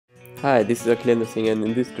Hi, this is Akhilen Singh, and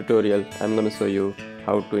in this tutorial I'm going to show you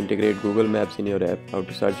how to integrate Google Maps in your app, how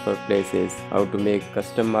to search for places, how to make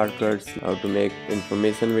custom markers, how to make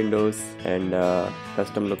information windows and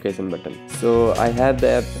custom location button. So I have the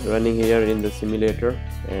app running here in the simulator,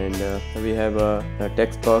 and we have a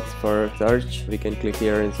text box for search. We can click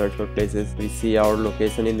here and search for places. We see our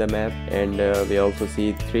location in the map, and we also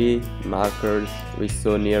see 3 markers which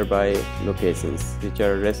show nearby locations, which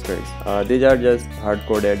are restaurants. These are just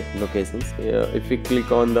hard-coded locations. If we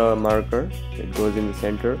click on the marker, it goes in the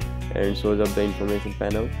center and shows up the information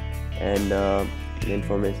panel, and the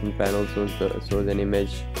information panel shows an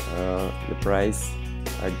image, the price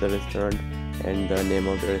at the restaurant and the name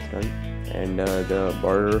of the restaurant, and the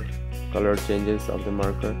border color changes of the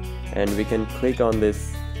marker. And we can click on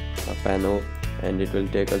this panel and it will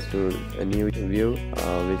take us to a new view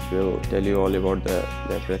which will tell you all about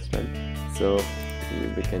that restaurant. So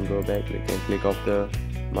we can go back, we can click off the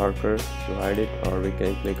marker to hide it, or we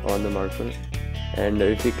can click on the marker. And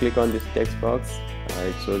if we click on this text box,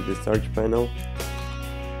 it shows the search panel,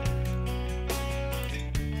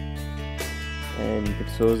 and it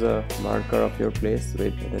shows a marker of your place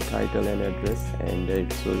with the title and address, and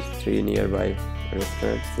it shows 3 nearby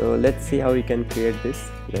restaurants. So let's see how we can create this.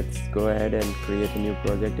 Let's go ahead and create a new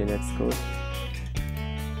project in Xcode.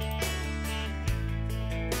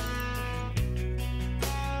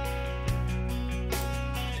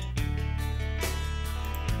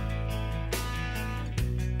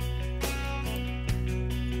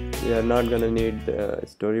 We are not gonna need the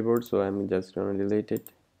storyboard, so I'm just gonna delete it.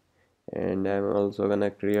 And I'm also gonna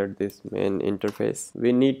create this main interface.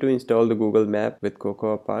 We need to install the Google Map with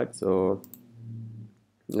Cocoapods, so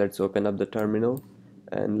let's open up the terminal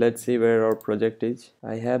and let's see where our project is.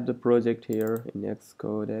 I have the project here in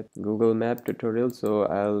Xcode app, Google Map tutorial, so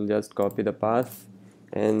I'll just copy the path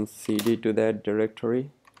and cd to that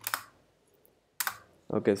directory.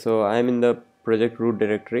 Okay, so I'm in the project root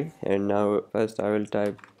directory, and now first I will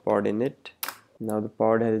type pod in it. Now the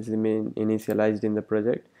pod has been initialized in the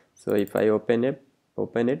project. So if I open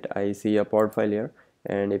it, I see a pod file here,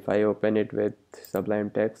 and if I open it with Sublime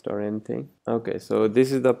Text or anything, okay, so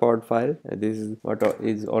this is the pod file. This is what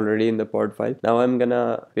is already in the pod file. Now I'm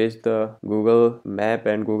gonna paste the Google Map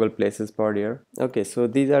and Google Places pod here. Okay, so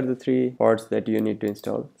these are the 3 pods that you need to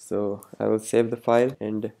install. So I will save the file,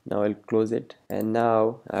 and now I'll close it, and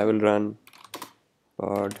now I will run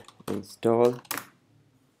pod install.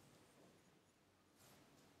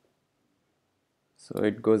 So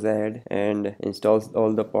it goes ahead and installs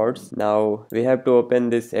all the pods. Now we have to open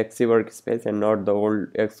this XC workspace and not the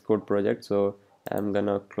old Xcode project. So I'm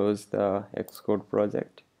gonna close the Xcode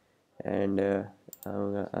project, and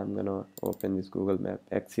I'm gonna open this Google Map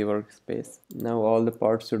XC workspace. Now all the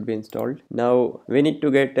pods should be installed. Now we need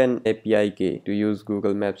to get an API key to use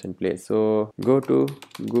Google Maps and Place. So go to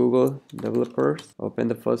Google Developers, open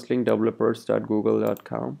the first link,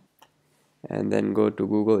 developers.google.com, and then go to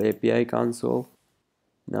Google API console.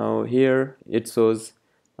 Now here it shows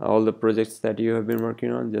all the projects that you have been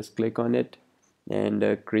working on. Just click on it and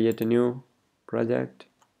create a new project.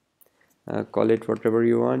 Call it whatever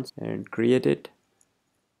you want and create it.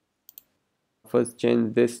 First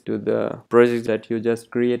change this to the project that you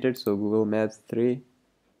just created, so Google Maps 3.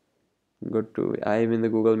 I am in the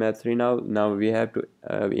Google Maps 3 now. Now we have to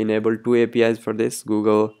enable 2 APIs for this,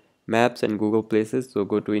 Google Maps and Google Places. So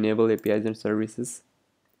go to enable APIs and services,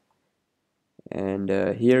 and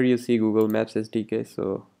here you see Google Maps SDK,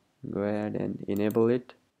 so go ahead and enable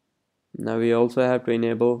it. Now we also have to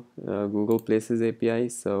enable Google Places API,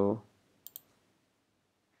 so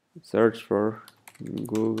search for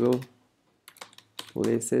Google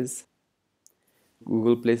Places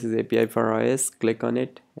API for iOS, click on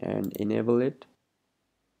it and enable it.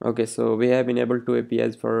 Okay, so we have enabled 2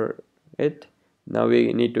 APIs for it. Now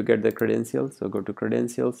we need to get the credentials, so go to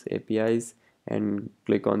credentials, APIs, and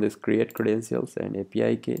click on this create credentials and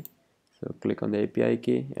API key. So click on the API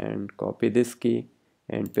key and copy this key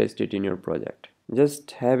and paste it in your project.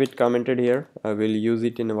 Just have it commented here. I will use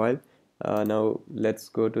it in a while. Now let's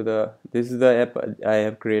go to this is the app I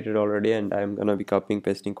have created already, and I'm gonna be copying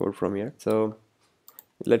pasting code from here. So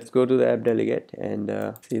let's go to the app delegate and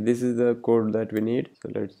see, this is the code that we need.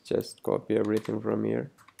 So let's just copy everything from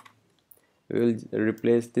here. We will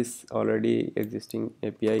replace this already existing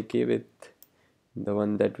API key with the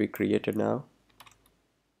one that we created now.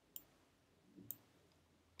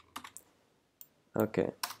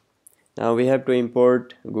 Okay, now we have to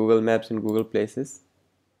import Google Maps and Google Places.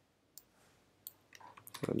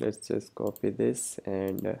 So let's just copy this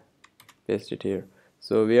and paste it here.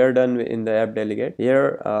 So we are done in the app delegate.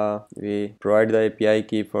 Here we provide the API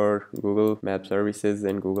key for Google Map Services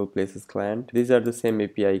and Google Places client. These are the same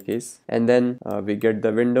API keys. And then we get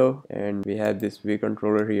the window, and we have this view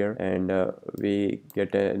controller here, and we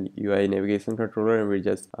get a UI navigation controller, and we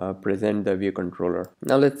just present the view controller.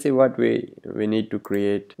 Now let's see what we need to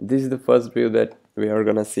create. This is the first view that we are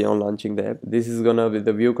gonna see on launching the app. This is gonna be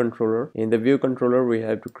the view controller. In the view controller, we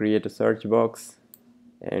have to create a search box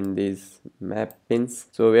and these map pins.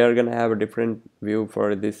 So we are gonna have a different view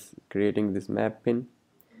for this, creating this map pin.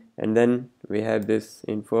 And then we have this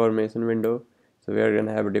information window, so we are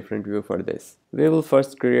gonna have a different view for this. We will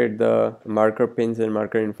first create the marker pins and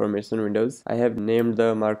marker information windows. I have named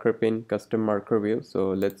the marker pin custom marker view,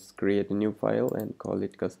 so let's create a new file and call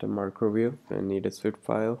it custom marker view. I need a Swift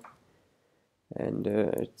file, and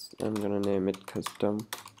I'm gonna name it custom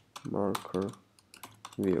marker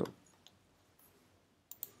view.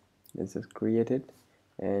 Let's just create it,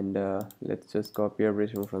 and let's just copy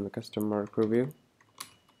everything from the custom marker view.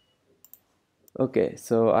 Okay,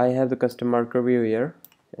 so I have the custom marker view here,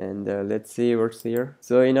 and let's see what's here.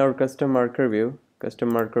 So in our custom marker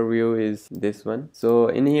view is this one. So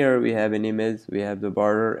in here we have an image, we have the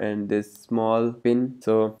border and this small pin.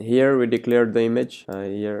 So here we declared the image.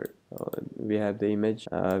 Here we have the image.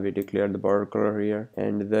 We declare the border color here,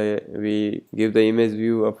 and we give the image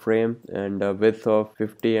view a frame and a width of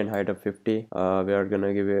 50 and height of 50. We are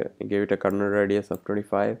gonna give it a corner radius of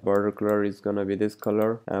 25. Border color is gonna be this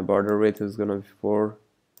color. Border width is gonna be 4.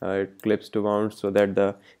 It clips to bounds so that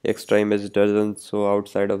the extra image doesn't show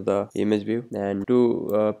outside of the image view. And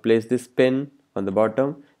to place this pin on the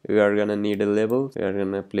bottom, we are gonna need a label. We are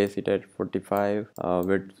gonna place it at 45,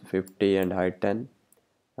 width 50 and height 10.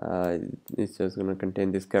 It's just gonna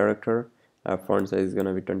contain this character. Font size is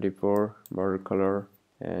gonna be 24. Border color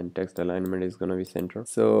and text alignment is gonna be center.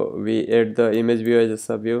 So we add the image view as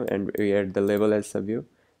a subview, and we add the label as subview.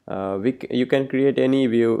 You can create any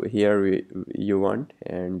view here you want,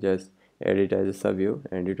 and just add it as a subview,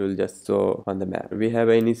 and it will just show on the map. We have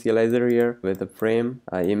an initializer here with a frame,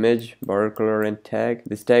 image, border color, and tag.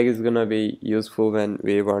 This tag is gonna be useful when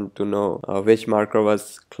we want to know which marker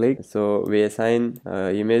was clicked. So we assign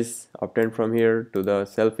image obtained from here to the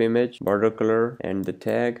self image, border color, and the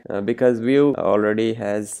tag. Because view already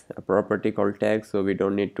has a property called tag, so we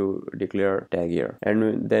don't need to declare tag here.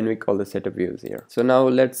 And then we call the set of views here. So now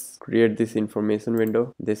let's create this information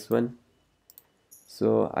window, this one.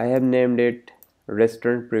 So I have named it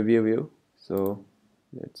restaurant preview view. So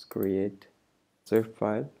let's create Swift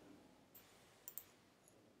file.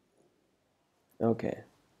 Okay,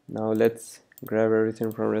 now let's grab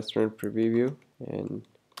everything from restaurant preview view and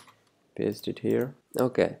paste it here.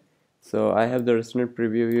 Okay, so I have the restaurant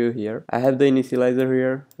preview view here. I have the initializer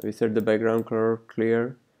here. We set the background color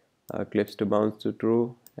clear, clips to bounce to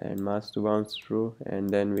true, and mask to bounce true, and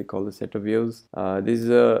then we call the set of views. This is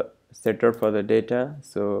a setter for the data.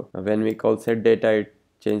 So when we call set data, it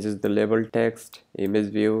changes the label text,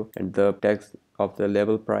 image view, and the text of the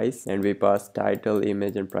label price, and we pass title,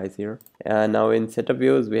 image, and price here. And now in setup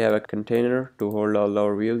views, we have a container to hold all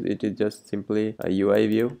our views. It is just simply a UI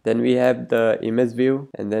view. Then we have the image view,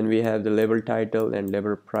 and then we have the label title and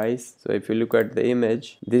label price. So if you look at the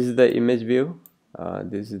image, this is the image view,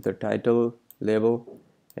 this is the title label,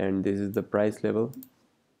 and this is the price label.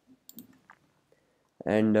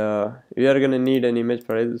 And we are gonna need an image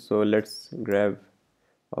price, so let's grab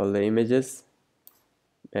all the images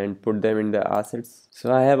and put them in the assets.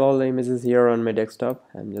 So I have all the images here on my desktop.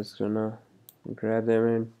 I'm just gonna grab them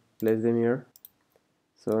and place them here.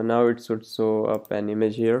 So now it should show up an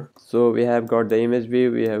image here. So we have got the image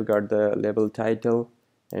view, we have got the label title,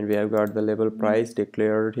 and we have got the label price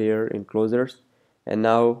declared here in closures. And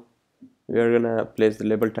now we are gonna place the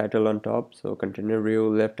label title on top. So container view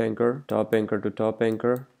left anchor, top anchor to top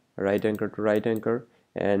anchor, right anchor to right anchor,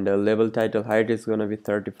 and label title height is gonna be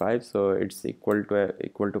 35, so it's equal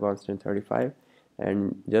to constant 35.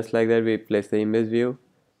 And just like that, we place the image view.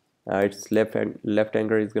 Its left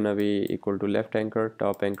anchor is gonna be equal to left anchor,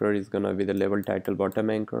 top anchor is gonna be the label title bottom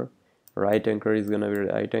anchor, right anchor is gonna be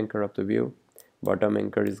right anchor of the view, bottom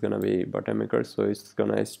anchor is gonna be bottom anchor. So it's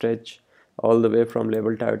gonna stretch all the way from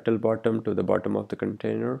label title bottom to the bottom of the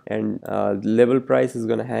container, and label price is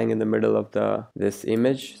gonna hang in the middle of this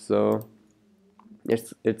image. So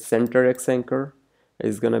its center X anchor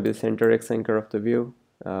is gonna be center X anchor of the view.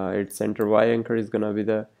 Its center Y anchor is gonna be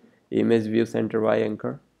the image view center Y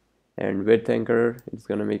anchor, and width anchor is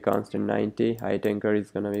gonna be constant 90, height anchor is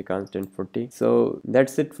gonna be constant 40. So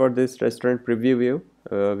that's it for this restaurant preview view.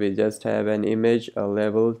 We just have an image, a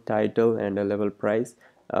label title, and a label price.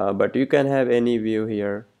 but you can have any view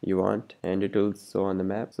here you want and it will show on the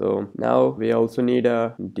map. So now we also need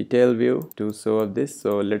a detail view to show up this,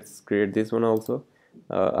 so let's create this one also.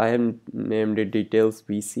 I have named it details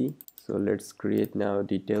VC, so let's create now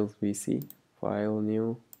details VC. File,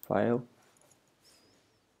 new file.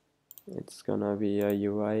 It's gonna be a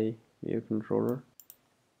UI view controller.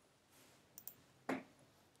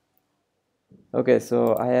 Okay,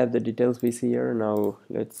 so I have the details VC here. Now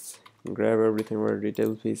let's grab everything where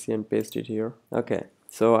details VC and paste it here. Okay,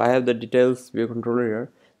 so I have the details view controller here.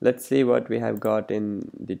 Let's see what we have got in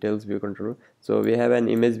details view controller. So we have an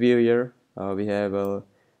image view here, we have a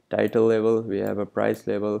title label, we have a price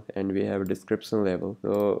label, and we have a description label.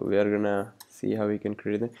 So we are gonna see how we can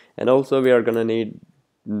create it, and also we are gonna need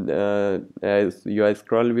as UI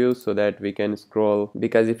scroll view so that we can scroll,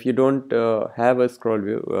 because if you don't have a scroll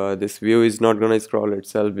view, this view is not gonna scroll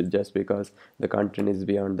itself just because the content is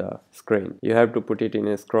beyond the screen. You have to put it in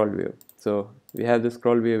a scroll view. So we have the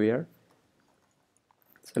scroll view here.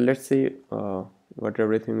 So let's see what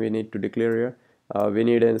everything we need to declare here. We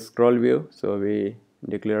need a scroll view, so we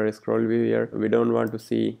declare a scroll view here. We don't want to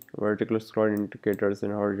see vertical scroll indicators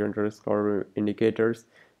and horizontal scroll indicators,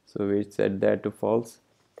 so we set that to false.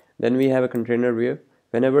 Then we have a container view.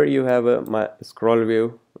 Whenever you have a scroll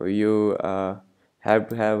view, you have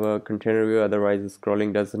to have a container view, otherwise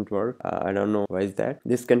scrolling doesn't work. I don't know why is that.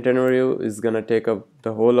 This container view is gonna take up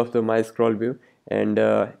the whole of the my scroll view, and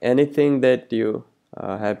anything that you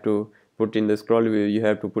have to put in the scroll view, you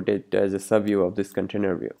have to put it as a sub view of this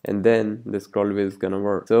container view, and then the scroll view is gonna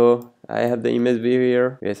work. So I have the image view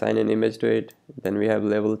here. We assign an image to it. Then we have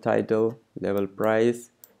label title, label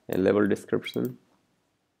price, and label description.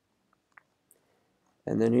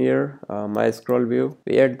 And then here my scroll view,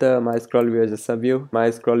 we add the my scroll view as a sub view. My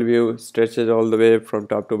scroll view stretches all the way from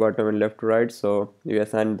top to bottom and left to right, so you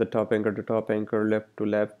assign the top anchor to top anchor, left to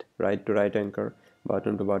left, right to right anchor,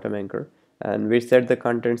 bottom to bottom anchor, and we set the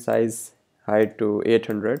content size height to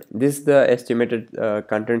 800. This is the estimated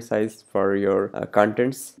content size for your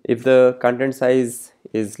contents. If the content size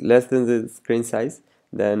is less than the screen size,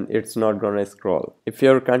 then it's not gonna scroll. If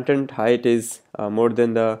your content height is more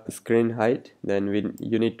than the screen height, then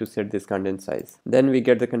you need to set this content size. Then we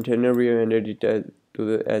get the container view and edit it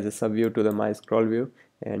as a sub view to the my scroll view,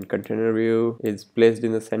 and container view is placed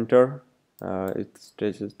in the center. It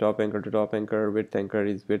stretches top anchor to top anchor, width anchor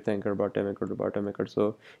is width anchor, bottom anchor to bottom anchor,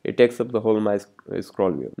 so it takes up the whole my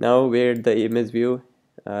scroll view. Now we add the image view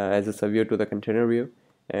as a sub view to the container view,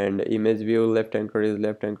 and image view left anchor is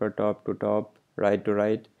left anchor, top to top, right to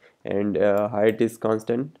right, and height is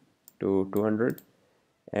constant to 200,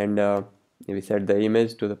 and we set the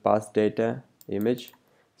image to the past data image.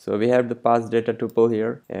 So we have the past data tuple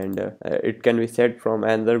here, and it can be set from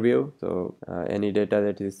another view. So any data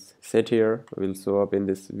that is set here will show up in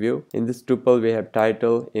this view. In this tuple we have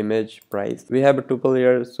title, image, price. We have a tuple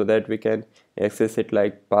here so that we can access it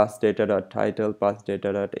like past data dot title, past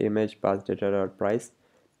data dot image, past data dot price.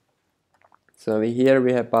 So here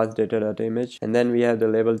we have past data dot image, and then we have the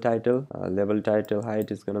label title. Label title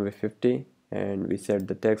height is gonna be 50, and we set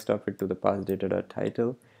the text of it to the past data dot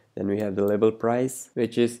title. Then we have the label price,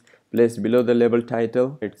 which is placed below the label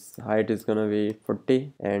title. Its height is gonna be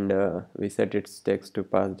 40, and we set its text to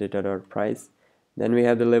past data dot price. Then we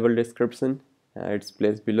have the label description. It's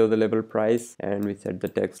placed below the label price, and we set the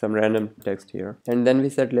text, some random text here. And then we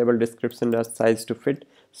set label description as size to fit,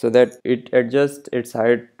 so that it adjusts its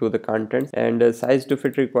height to the contents. And size to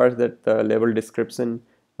fit requires that the label description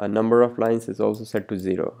number of lines is also set to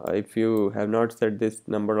 0. If you have not set this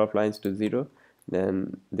number of lines to 0,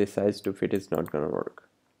 then this size to fit is not gonna work.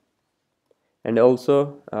 And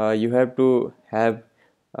also you have to have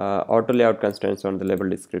auto layout constraints on the label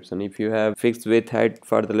description. If you have fixed width height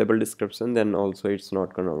for the label description, then also it's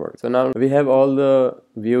not gonna work. So now we have all the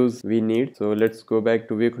views we need, so let's go back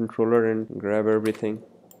to view controller and grab everything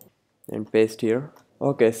and paste here.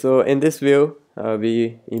 Okay, so in this view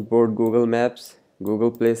we import Google Maps,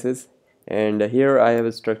 Google Places, and here I have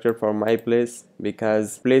a structure for my place,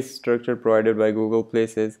 because place structure provided by Google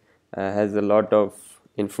Places has a lot of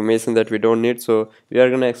information that we don't need. So we are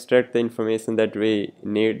going to extract the information that we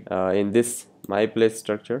need in this my place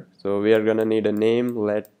structure. So we are going to need a name,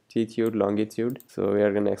 latitude, longitude. So we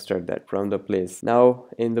are going to extract that from the place. Now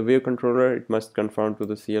in the view controller, it must conform to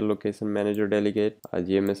the CL location manager delegate,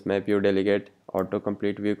 GMS map view delegate,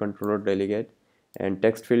 autocomplete view controller delegate, and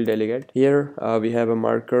text field delegate. Here we have a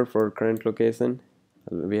marker for current location.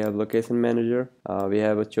 We have location manager. We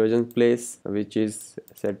have a chosen place, which is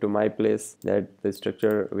set to my place, that the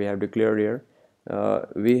structure we have declared here.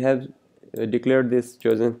 We have declared this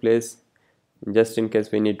chosen place just in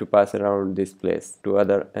case we need to pass around this place to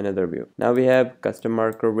another view. Now we have custom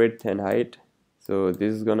marker width and height. So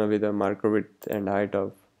this is gonna be the marker width and height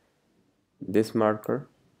of this marker.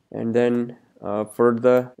 And then for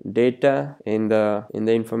the data in the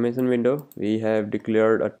information window, we have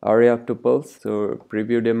declared an array of tuples. So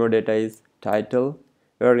preview demo data is title.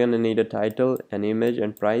 We're gonna need a title, an image,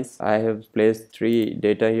 and price. I have placed 3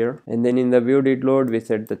 data here. And then in the view did load, we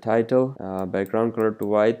set the title, background color to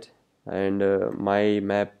white, and my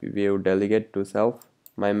map view delegate to self.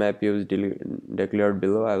 My map view is declared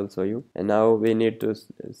below. I will show you. And now we need to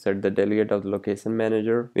set the delegate of the location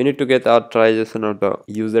manager. We need to get authorization of the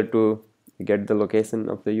user to get the location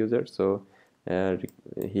of the user. So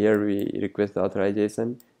here we request the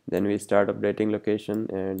authorization. Then we start updating location,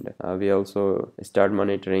 and we also start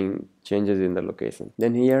monitoring changes in the location.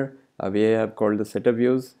 Then here we have called the setup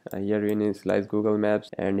views. Here we initialize Google Maps,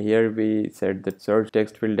 and here we set the search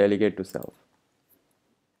text field delegate to self.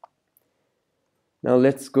 Now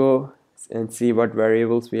let's go and see what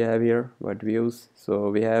variables we have here, what views. So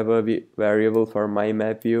we have a variable for my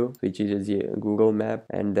map view, which is a Google map,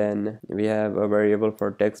 and then we have a variable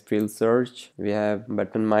for text field search. We have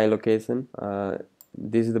button my location.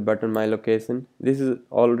 This is the button my location. This is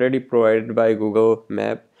already provided by Google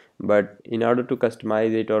Map, but in order to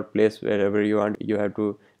customize it or place wherever you want, you have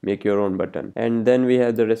to make your own button. And then we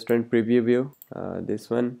have the restaurant preview view, this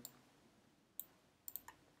one.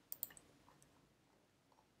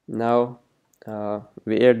 Now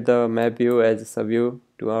we add the map view as a subview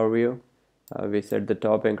to our view. We set the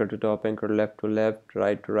top anchor to top anchor, left to left,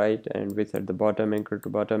 right to right, and we set the bottom anchor to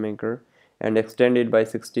bottom anchor, and extend it by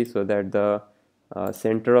 60 so that the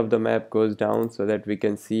center of the map goes down, so that we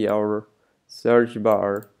can see our search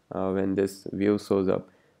bar when this view shows up.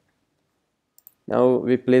 Now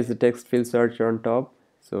we place the text field search on top.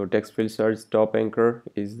 So text field search top anchor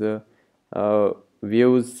is the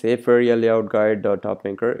views safe area layout guide top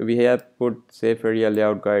anchor. We have put safe area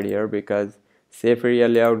layout guide here because safe area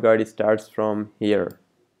layout guide starts from here.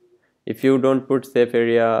 If you don't put safe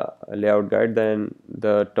area layout guide, then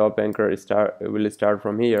the top anchor will start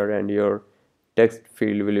from here and your text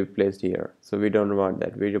field will be placed here. So we don't want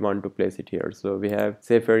that. We want to place it here. So we have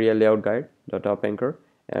safe area layout guide top anchor,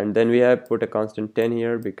 and then we have put a constant 10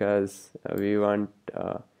 here because we want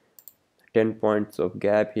 10 points of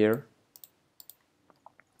gap here.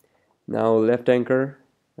 Now left anchor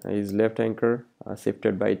is left anchor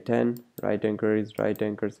shifted by 10, right anchor is right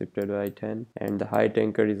anchor shifted by 10, and the height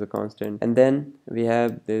anchor is a constant. And then we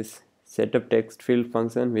have this setup text field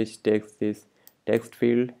function, which takes this text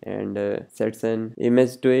field and sets an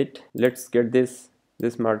image to it. Let's get this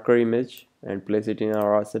marker image and place it in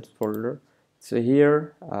our assets folder. So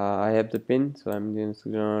here I have the pin, so I'm just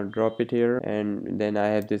gonna drop it here, and then I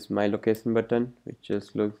have this my location button, which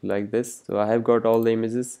just looks like this. So I have got all the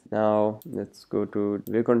images. Now let's go to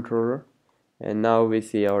view controller, and now we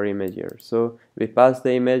see our image here. So we pass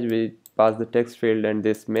the image, we pass the text field, and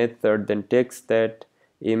this method then takes that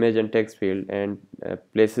image and text field and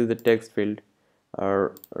places the text field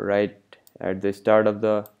right at the start of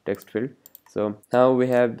the text field. So now we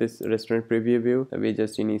have this restaurant preview view. We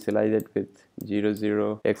just initialize it with 0,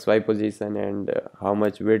 0, XY position, and how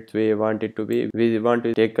much width we want it to be. We want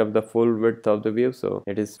to take up the full width of the view, so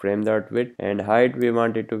it is frame dot width, and height we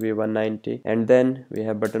want it to be 190. And then we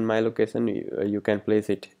have button my location. You can place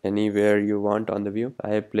it anywhere you want on the view. I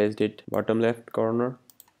have placed it bottom left corner.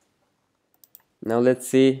 Now let's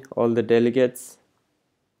see all the delegates.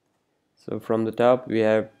 So from the top we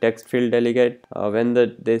have text field delegate. When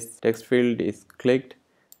this text field is clicked,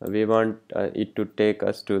 we want it to take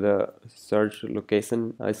us to the search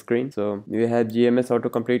location screen. So we have GMS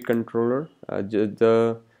autocomplete controller.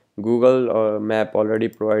 The Google map already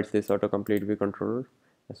provides this autocomplete view controller,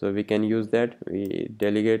 so we can use that. We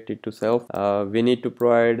delegate it to self. We need to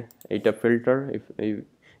provide it a filter.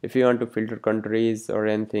 If you want to filter countries or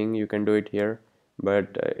anything, you can do it here,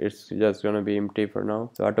 but it's just gonna be empty for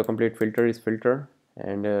now. So autocomplete filter is filter,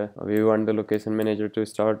 and we want the location manager to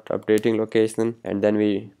start updating location, and then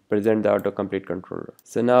we present the autocomplete controller.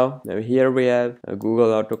 So now here we have a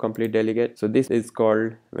Google autocomplete delegate. So this is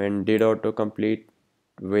called when did autocomplete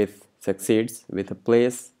with succeeds with a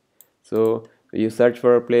place. So you search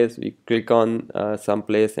for a place, we click on some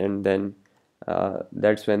place, and then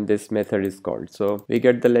that's when this method is called. So we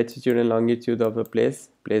get the latitude and longitude of the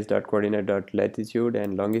place.coordinate.latitude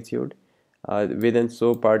and longitude. We then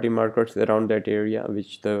show party markers around that area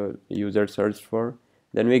which the user searched for.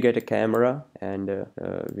 Then we get a camera, and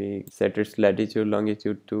we set its latitude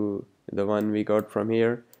longitude to the one we got from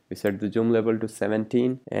here. We set the zoom level to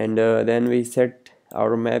 17, and then we set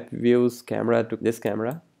our map views camera to this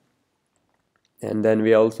camera. And then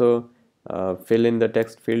we also fill in the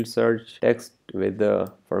text field search text with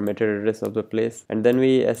the formatted address of the place, and then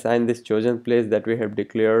we assign this chosen place that we have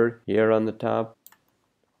declared here on the top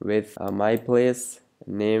with my place.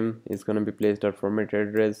 Name is going to be placed at formatted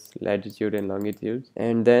address, latitude and longitude,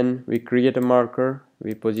 and then we create a marker.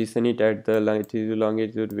 We position it at the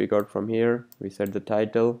longitude we got from here. We set the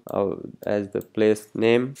title as the place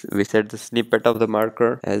name. We set the snippet of the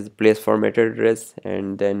marker as place formatted address,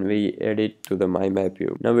 and then we add it to the my map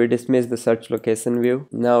view. Now we dismiss the search location view.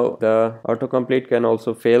 Now the autocomplete can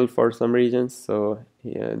also fail for some reasons, so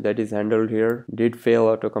yeah, that is handled here. Did fail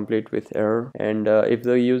autocomplete with error, and if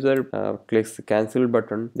the user clicks the cancel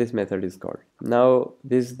button, this method is called. Now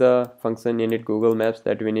this is the function init Google Maps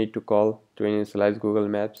that we need to call to initialize Google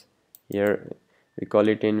Maps. Here we call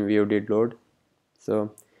it in view did load.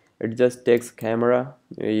 So it just takes camera,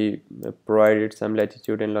 we provide it some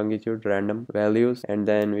latitude and longitude random values, and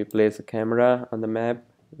then we place a camera on the map.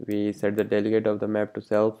 We set the delegate of the map to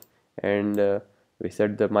self, and we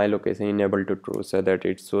set the my location enable to true so that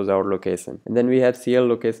it shows our location. And then we have CL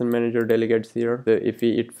location manager delegates here. So if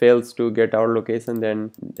it fails to get our location,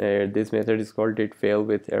 then this method is called did fail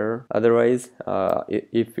with error. Otherwise,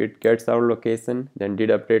 if it gets our location, then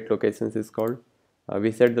did update locations is called.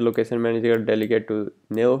 We set the location manager delegate to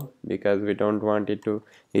nil because we don't want it to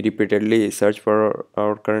repeatedly search for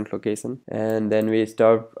our current location. And then we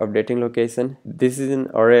start updating location. This is an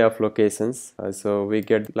array of locations, so we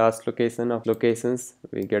get last location of locations,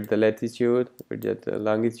 we get the latitude, we get the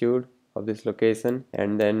longitude of this location,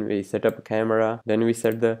 and then we set up a camera. Then we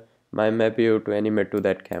set the my map view to animate to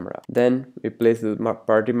that camera. Then we place the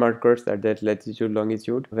party markers at that latitude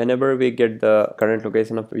longitude. Whenever we get the current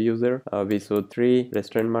location of the user, we show 3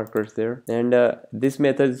 restaurant markers there, and this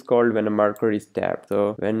method is called when a marker is tapped.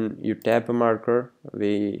 So when you tap a marker,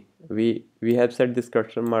 we have set this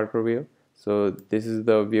custom marker view, so this is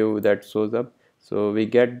the view that shows up. So we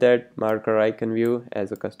get that marker icon view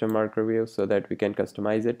as a custom marker view so that we can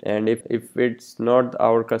customize it, and if it's not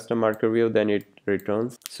our custom marker view, then it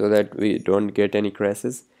returns so that we don't get any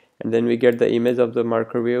crashes. And then we get the image of the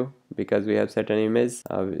marker view because we have set an image.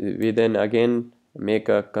 We then again make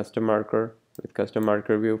a custom marker with custom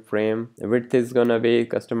marker view frame. Width is gonna be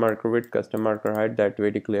custom marker width, custom marker height that we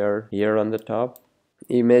declare here on the top.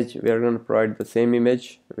 Image, we are going to provide the same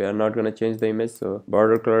image, we are not going to change the image, so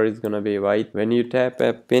border color is going to be white. When you tap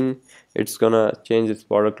a pin, it's going to change its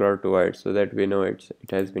border color to white so that we know it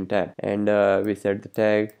has been tapped. And we set the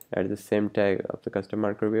tag at the same tag of the custom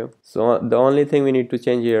marker view. So the only thing we need to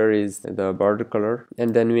change here is the border color,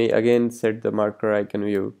 and then we again set the marker icon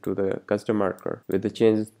view to the custom marker with the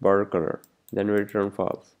changed border color, then we return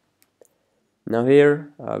false. Now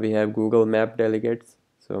here we have Google Map delegates.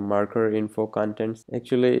 So marker info contents,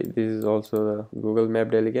 actually this is also the Google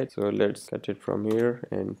Map delegate, so let's cut it from here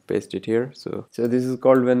and paste it here. So this is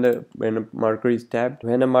called when a marker is tabbed.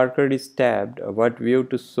 When a marker is tabbed, what view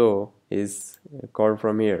to show is called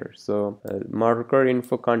from here. So marker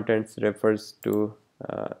info contents refers to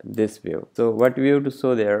this view. So what view to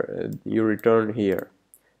show there, you return here.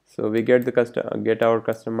 So we get our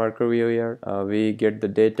custom marker view here. We get the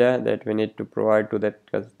data that we need to provide to that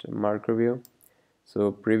custom marker view. So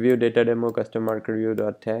preview data demo custom marker view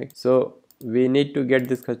dot tag. So we need to get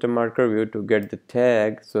this custom marker view to get the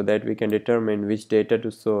tag so that we can determine which data to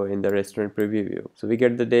show in the restaurant preview view. So we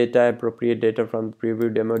get the data, appropriate data from the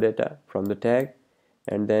preview demo data from the tag,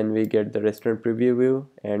 and then we get the restaurant preview view,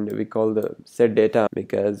 and we call the set data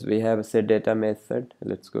because we have a set data method.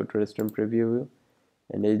 Let's go to restaurant preview view,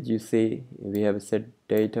 and as you see, we have a set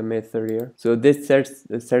data method here. So this sets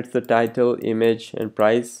the title, image and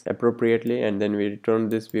price appropriately, and then we return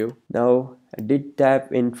this view. Now did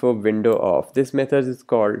tap info window off. This method is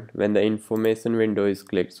called when the information window is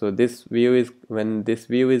clicked. So this view is when this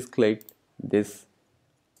view is clicked, this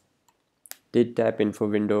did tap info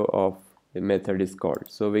window off method is called.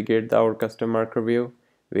 So we get our custom marker view,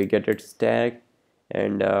 we get its tag,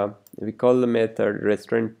 and we call the method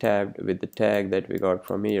restaurant tabbed with the tag that we got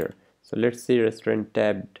from here. So let's see restaurant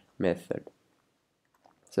tabbed method.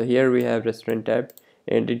 So here we have restaurant tabbed,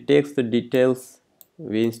 and it takes the details.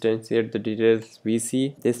 We instantiate the details we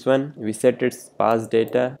see. This one we set its pass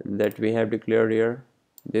data that we have declared here,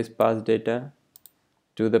 this pass data,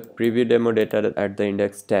 to the preview demo data at the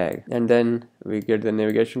index tag, and then we get the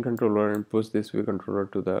navigation controller and push this view controller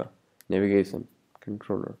to the navigation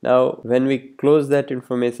controller. Now when we close that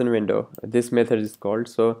information window, this method is called.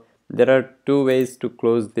 So there are two ways to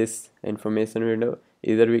close this information window.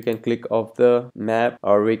 Either we can click off the map,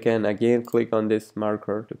 or we can again click on this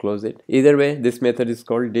marker to close it. Either way, this method is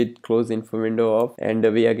called did close info window off, and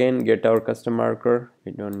we again get our custom marker.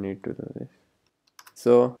 We don't need to do this.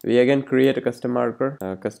 So we again create a custom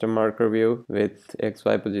marker view with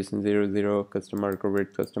XY position 0 0, custom marker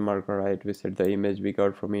width, custom marker height. We set the image we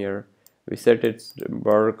got from here. We set its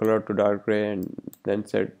border color to dark gray, and then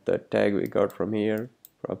set the tag we got from here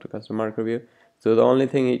from the custom marker view. So the only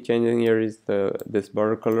thing changing here is this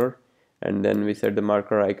border color, and then we set the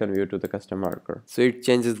marker icon view to the custom marker, so it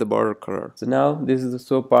changes the border color. So now this is the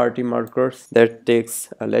show party markers that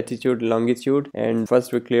takes a latitude, longitude, and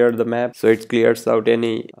first we clear the map, so it clears out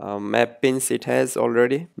any map pins it has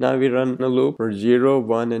already. Now we run a loop for 0,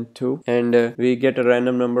 1 and 2, and we get a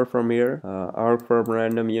random number from here, arg from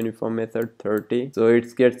random uniform method 30, so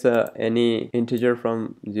it gets any integer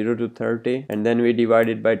from 0 to 30, and then we divide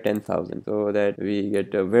it by 10,000, so that we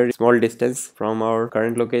get a very small distance from our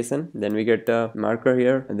current location. Then we get a marker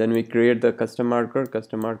here, and then we create the custom marker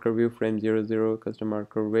view, frame 0 0, custom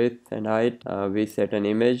marker width and height. We set an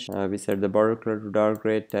image, we set the border color to dark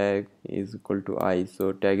gray, tag is equal to I,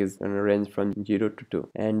 so tag is gonna range from 0 to 2,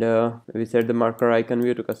 and we set the marker icon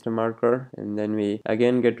view to custom marker, and then we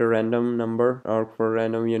again get a random number, arg for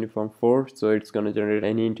random uniform 4, so it's gonna generate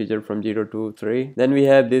any integer from 0 to 3. Then we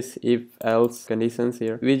have this if else conditions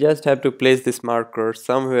here. We just have to place this marker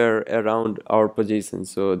somewhere around our position,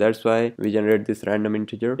 so that's why we generate this random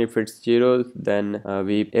integer. If it's 0, then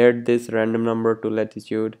we add this random number to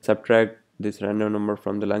latitude, subtract this random number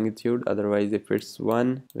from the longitude. Otherwise, if it's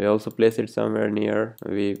 1, we also place it somewhere near.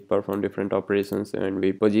 We perform different operations and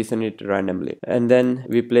we position it randomly, and then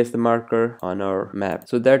we place the marker on our map.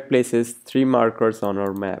 So that places 3 markers on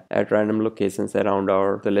our map at random locations around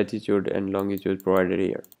the latitude and longitude provided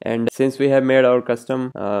here. And since we have made our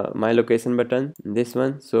custom my location button, this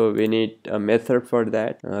one, so we need a method for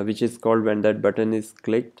that, which is called when that button is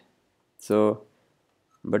clicked. So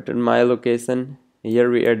button my location,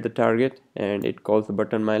 here we add the target, and it calls the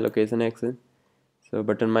button my location action. So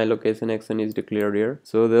button my location action is declared here.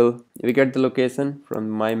 So we get the location from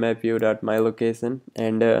my map view.my location,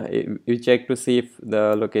 and we check to see if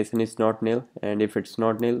the location is not nil, and if it's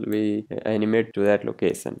not nil, we animate to that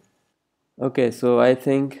location. Okay, so I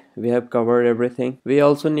think we have covered everything. We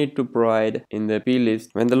also need to provide in the plist,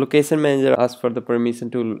 when the location manager asks for the permission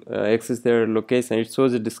to access their location, it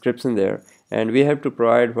shows a description there, and we have to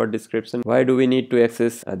provide what description. Why do we need to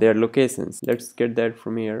access their locations? Let's get that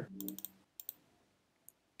from here.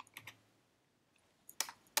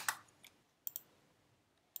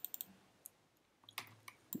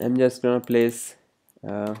 I'm just gonna place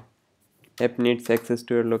app needs access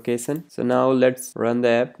to your location. So now let's run the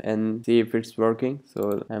app and see if it's working.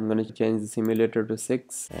 So I'm going to change the simulator to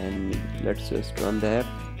 6, and let's just run the app.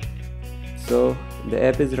 So the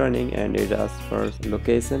app is running and it asks for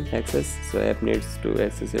location access. So app needs to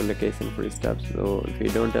access your location for steps. So if you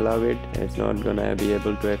don't allow it, it's not gonna be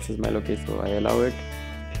able to access my location. So I allow it,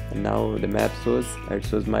 and now the map shows. It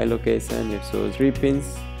shows my location. It shows 3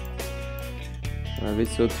 pins. Which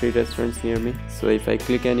show 3 restaurants near me. So if I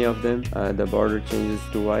click any of them, the border changes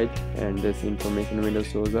to white and this information window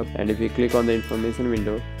shows up. And if you click on the information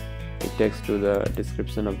window, it takes to the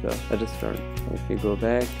description of the restaurant. If you go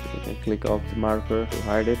back, you can click off the marker to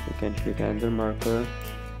hide it. You can click another marker,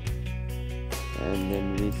 and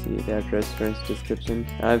then we see that restaurant's description.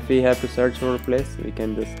 If we have to search for a place, we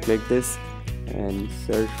can just click this and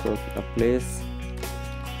search for a place.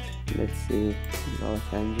 Let's see, Los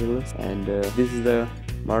Angeles, and this is the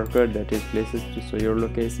marker that it places to show your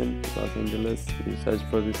location, Los Angeles. You search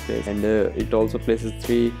for this place, and it also places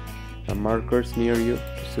 3 markers near you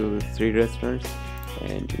to show 3 restaurants,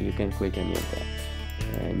 and you can click any of that.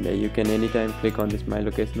 And you can anytime click on this my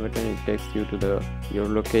location button, it takes you to your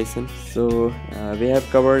location. So we have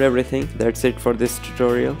covered everything. That's it for this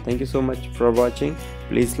tutorial. Thank you so much for watching.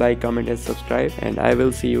 Please like, comment and subscribe, and I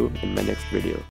will see you in my next video.